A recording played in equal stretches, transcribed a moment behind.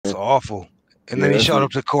That's awful. And Yeah, then he that's showed a,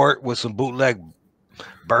 up to court with some bootleg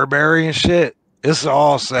Burberry and shit. It's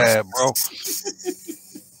all sad, bro.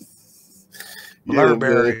 yeah, man.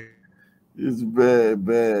 Burberry. It's bad,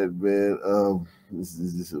 bad, man. This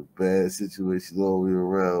is just a bad situation all the way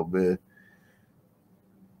around, man.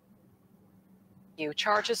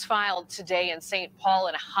 Charges filed today in St. Paul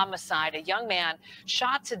in a homicide. A young man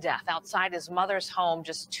shot to death outside his mother's home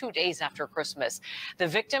just 2 days after Christmas. The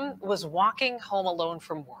victim was walking home alone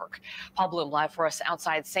from work. Paul Bloom live for us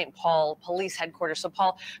outside St. Paul Police Headquarters. So,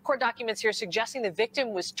 Paul, court documents here suggesting the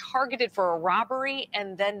victim was targeted for a robbery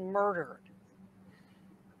and then murdered.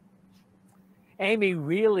 Amy,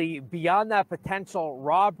 really, beyond that potential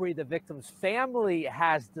robbery, the victim's family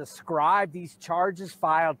has described these charges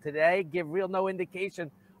filed today give real no indication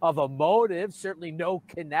of a motive, certainly no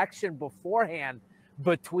connection beforehand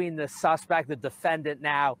between the suspect, the defendant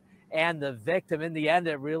now, and the victim. In the end,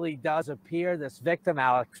 it really does appear this victim,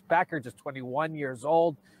 Alex Becker, just 21 years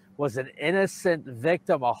old, was an innocent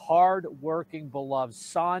victim, a hard-working, beloved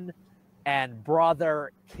son and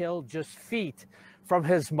brother, killed just feet from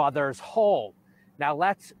his mother's home. Now,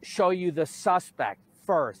 let's show you the suspect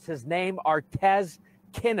first. His name, Artez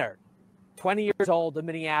Kinnard, 20 years old in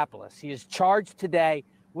Minneapolis. He is charged today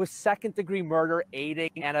with second-degree murder,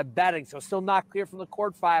 aiding and abetting. So still not clear from the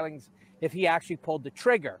court filings if he actually pulled the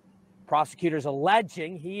trigger. Prosecutors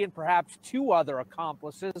alleging he and perhaps two other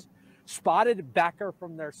accomplices spotted Becker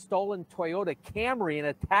from their stolen Toyota Camry and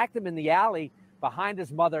attacked him in the alley behind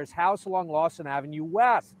his mother's house along Lawson Avenue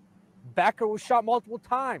West. Becker was shot multiple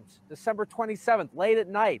times, December 27th, late at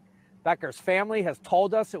night. Becker's family has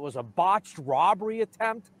told us it was a botched robbery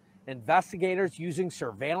attempt. Investigators using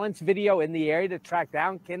surveillance video in the area to track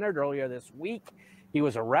down Kinnard earlier this week. He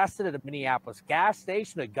was arrested at a Minneapolis gas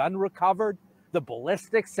station, a gun recovered. The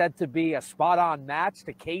ballistics said to be a spot-on match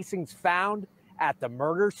to casings found at the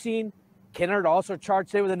murder scene. Kinnard also charged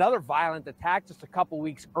today with another violent attack just a couple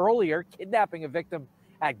weeks earlier, kidnapping a victim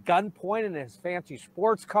at gunpoint in his fancy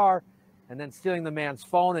sports car, and then stealing the man's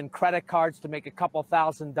phone and credit cards to make a couple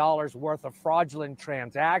 $1,000s worth of fraudulent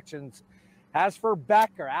transactions. As for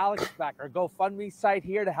Becker, Alex Becker, GoFundMe site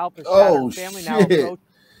here to help his shattered family now approach.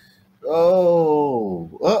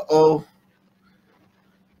 Oh,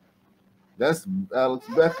 that's Alex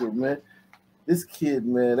Becker, man. This kid,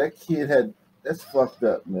 man, that's fucked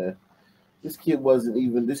up, man. This kid was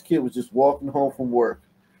just walking home from work.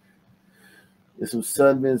 And some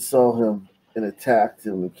sunmen saw him and attacked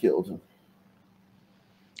him and killed him.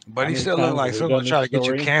 But he still looked like someone trying to get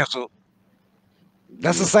you canceled.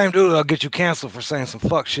 That's the same dude that'll get you canceled for saying some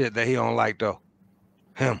fuck shit that he don't like, though.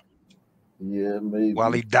 Him. Yeah, maybe.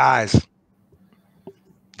 While he dies.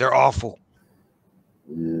 They're awful.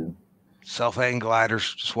 Yeah. Self-hating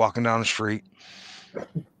gliders just walking down the street.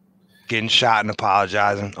 Getting shot and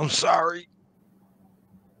apologizing. I'm sorry.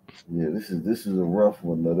 Yeah, this is a rough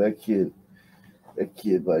one, though.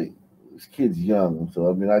 This kid's young, so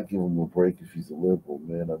I mean, I give him a break if he's a liberal,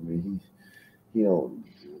 man. I mean, he don't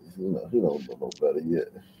know no better yet.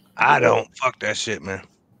 I don't. Fuck that shit, man.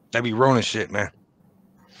 That be Ronin shit, man.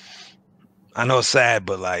 I know it's sad,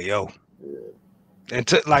 but like, yo. Yeah.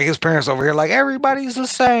 And like his parents over here, like, everybody's the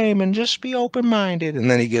same and just be open-minded.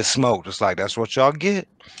 And then he gets smoked. It's like, that's what y'all get.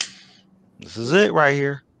 This is it right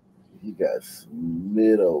here. He got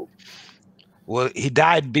middle. Well, he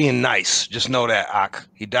died being nice. Just know that, Ak.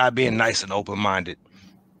 He died being nice and open-minded.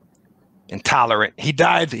 And tolerant. He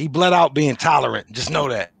bled out being tolerant. Just know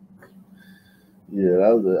that.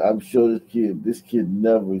 Yeah, I'm sure this kid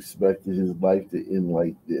never expected his life to end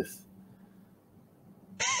like this.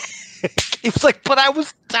 He was like, but I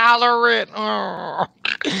was tolerant. Oh.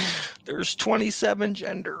 There's 27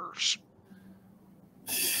 genders.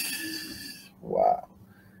 Wow.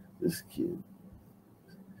 This kid.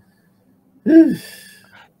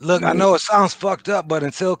 Look, I know it sounds fucked up, but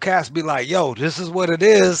until Cass be like, yo, this is what it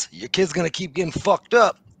is, your kid's going to keep getting fucked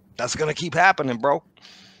up. That's going to keep happening, bro.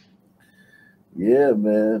 Yeah,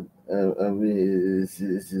 man. I mean, it's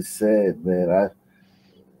just sad, man.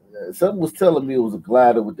 Something was telling me it was a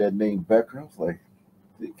glider with that name Becker. I was like,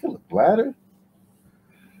 did he kill a glider?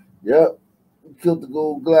 Yep. He killed the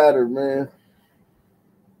gold glider, man.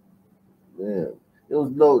 Man,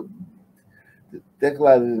 that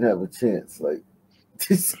glider didn't have a chance. Like,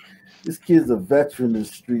 this kid's a veteran in the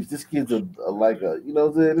streets. This kid's you know what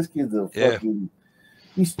I'm saying? This kid's a fucking,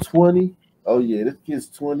 he's 20. Oh yeah, this kid's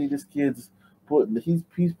 20. This kid's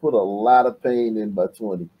he's put a lot of pain in by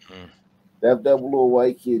 20. That little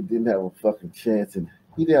white kid didn't have a fucking chance, and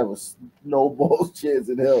he didn't have a snowball's chance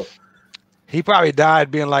in hell. He probably died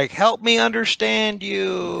being like, help me understand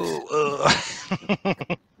you.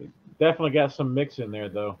 definitely got some mix in there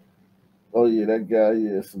though. Oh yeah, that guy,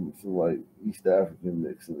 yeah, some like East African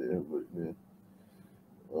mix in there, but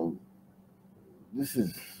man, this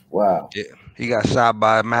is wow. Yeah, he got shot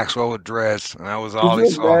by Maxwell with dreads, and that was Could all he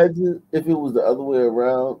you saw. imagine if it was the other way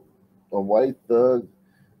around? A white thug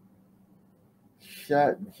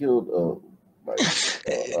shot and killed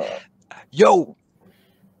Yo,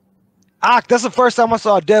 that's the first time I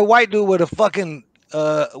saw a dead white dude with a fucking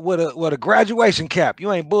with a graduation cap.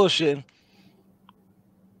 You ain't bullshitting.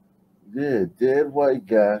 yeah, dead white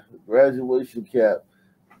guy, graduation cap,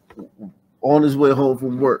 on his way home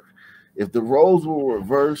from work. If the roles were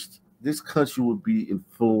reversed, this country would be in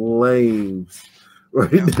flames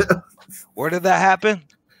right now. Where did that happen?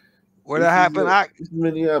 Where that happened? It's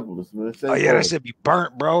Minneapolis, man. Oh yeah, that should be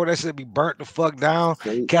burnt, bro. That should be burnt the fuck down.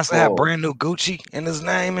 Castle had brand new Gucci in his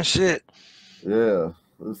name and shit. Yeah,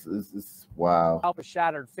 it's wow. Help a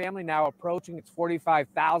shattered family now approaching its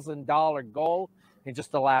 $45,000 goal in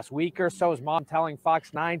just the last week or so. His mom telling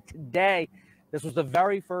Fox 9 today this was the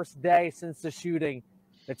very first day since the shooting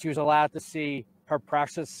that she was allowed to see her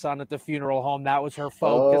precious son at the funeral home. That was her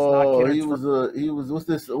focus. Oh, he was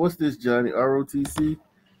what's this Johnny, ROTC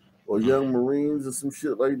or Young Marines or some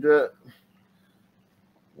shit like that.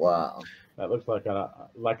 Wow, that looks like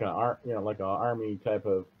an army type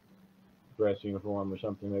of dress uniform or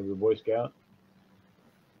something. Maybe a Boy Scout.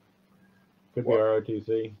 Could be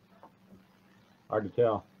ROTC. Hard to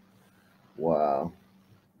tell. Wow,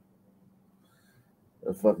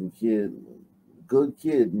 that fucking kid, good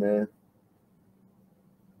kid, man.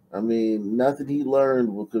 I mean, nothing he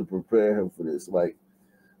learned could prepare him for this. Like,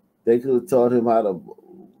 they could have taught him how to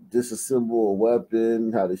disassemble a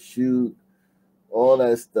weapon, how to shoot, all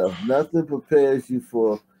that stuff. Nothing prepares you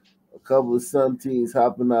for a couple of some teens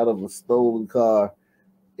hopping out of a stolen car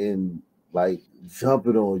and like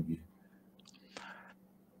jumping on you.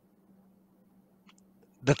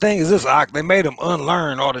 The thing is this, they made him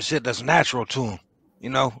unlearn all the shit that's natural to him, you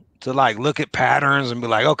know, to like look at patterns and be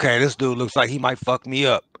like, okay, this dude looks like he might fuck me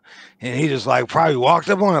up. And he just like probably walked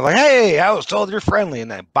up on it like, hey, I was told you're friendly,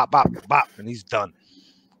 and then bop, bop, bop, and he's done.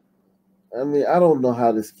 I mean, I don't know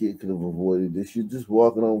how this kid could have avoided this. You're just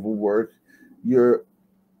walking home from work. You're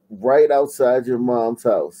right outside your mom's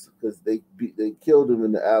house because they killed him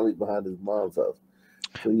in the alley behind his mom's house.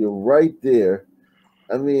 So you're right there.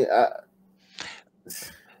 I mean,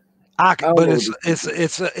 but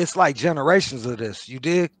it's like generations of this. You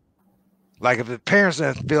dig? Like if the parents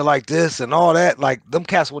didn't feel like this and all that, like them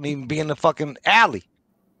cats wouldn't even be in the fucking alley.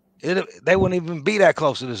 They wouldn't even be that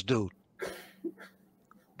close to this dude.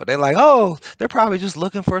 But they're like, oh, they're probably just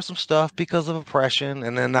looking for some stuff because of oppression,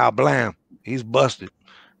 and then now blam, he's busted,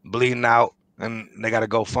 bleeding out, and they got to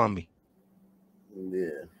go fund me.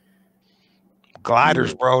 Yeah.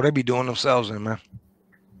 Gliders, bro, they be doing themselves in, man.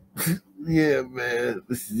 Yeah, man.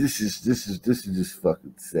 This is just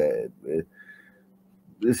fucking sad, man.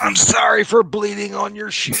 I'm sorry for bleeding on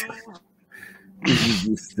your shoes. This is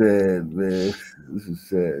just sad, man. This is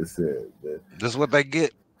sad, man. This is what they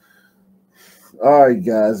get. All right,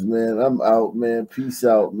 guys, man. I'm out, man. Peace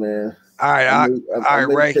out, man. All right, I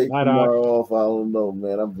may Ray. take tomorrow off. I don't know,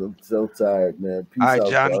 man. I'm so tired, man. Peace all right,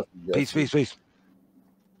 out, Johnny. y'all. Peace.